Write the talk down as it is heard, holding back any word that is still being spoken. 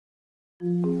Hi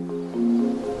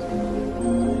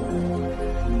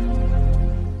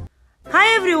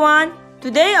everyone!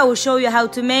 Today I will show you how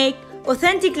to make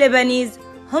authentic Lebanese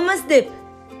hummus dip.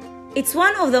 It's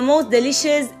one of the most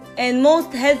delicious and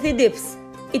most healthy dips.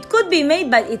 It could be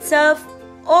made by itself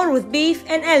or with beef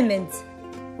and almonds.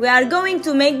 We are going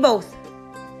to make both.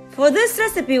 For this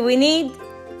recipe we need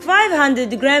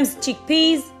 500 grams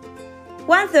chickpeas,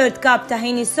 1/3 cup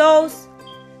tahini sauce,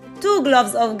 2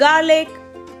 cloves of garlic,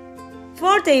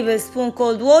 4 tablespoons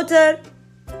cold water,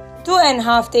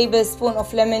 2½ tablespoons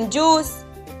of lemon juice,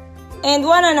 and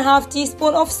 1½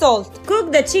 teaspoon of salt.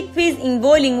 Cook the chickpeas in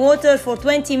boiling water for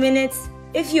 20 minutes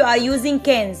if you are using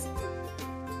cans.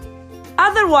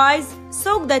 Otherwise,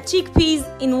 soak the chickpeas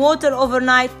in water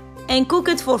overnight and cook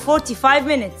it for 45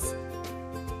 minutes.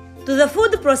 To the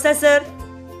food processor,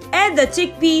 add the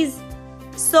chickpeas,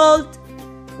 salt,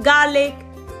 garlic,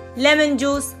 lemon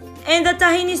juice, and the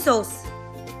tahini sauce.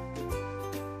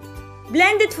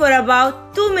 Blend it for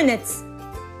about 2 minutes.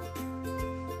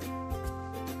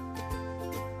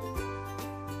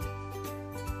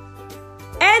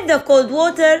 Add the cold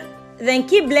water, then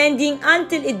keep blending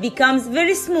until it becomes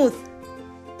very smooth.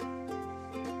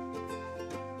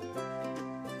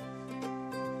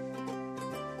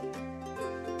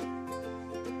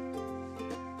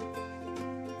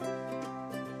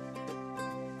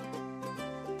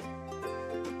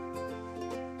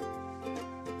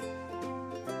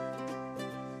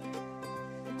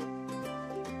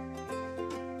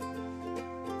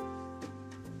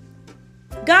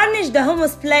 Garnish the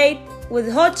hummus plate with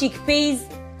hot chickpeas,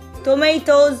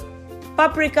 tomatoes,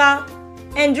 paprika,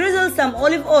 and drizzle some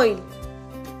olive oil.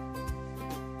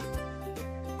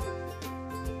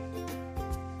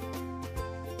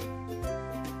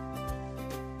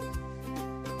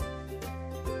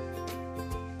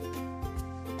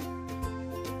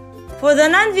 For the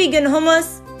non-vegan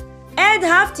hummus, add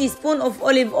 ½ teaspoon of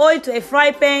olive oil to a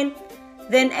fry pan,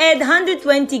 then add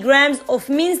 120 grams of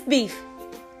minced beef.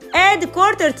 Add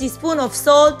 1/4 teaspoon of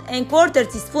salt and 1/4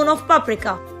 teaspoon of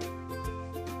paprika.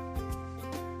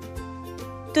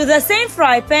 To the same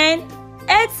fry pan,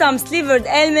 add some slivered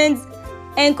almonds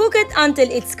and cook it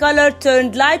until its color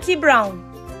turned lightly brown.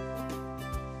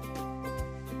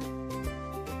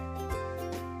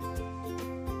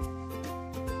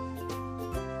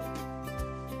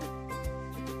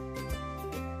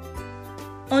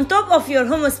 On top of your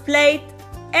hummus plate,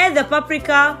 add the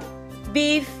paprika,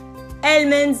 beef,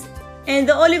 almonds, and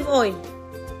the olive oil.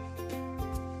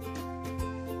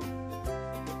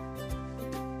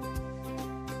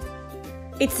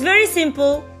 It's very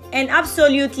simple and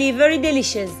absolutely very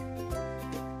delicious.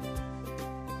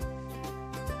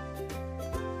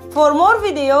 For more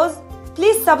videos,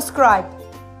 please subscribe.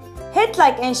 Hit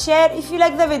like and share if you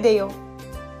like the video.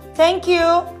 Thank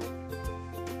you.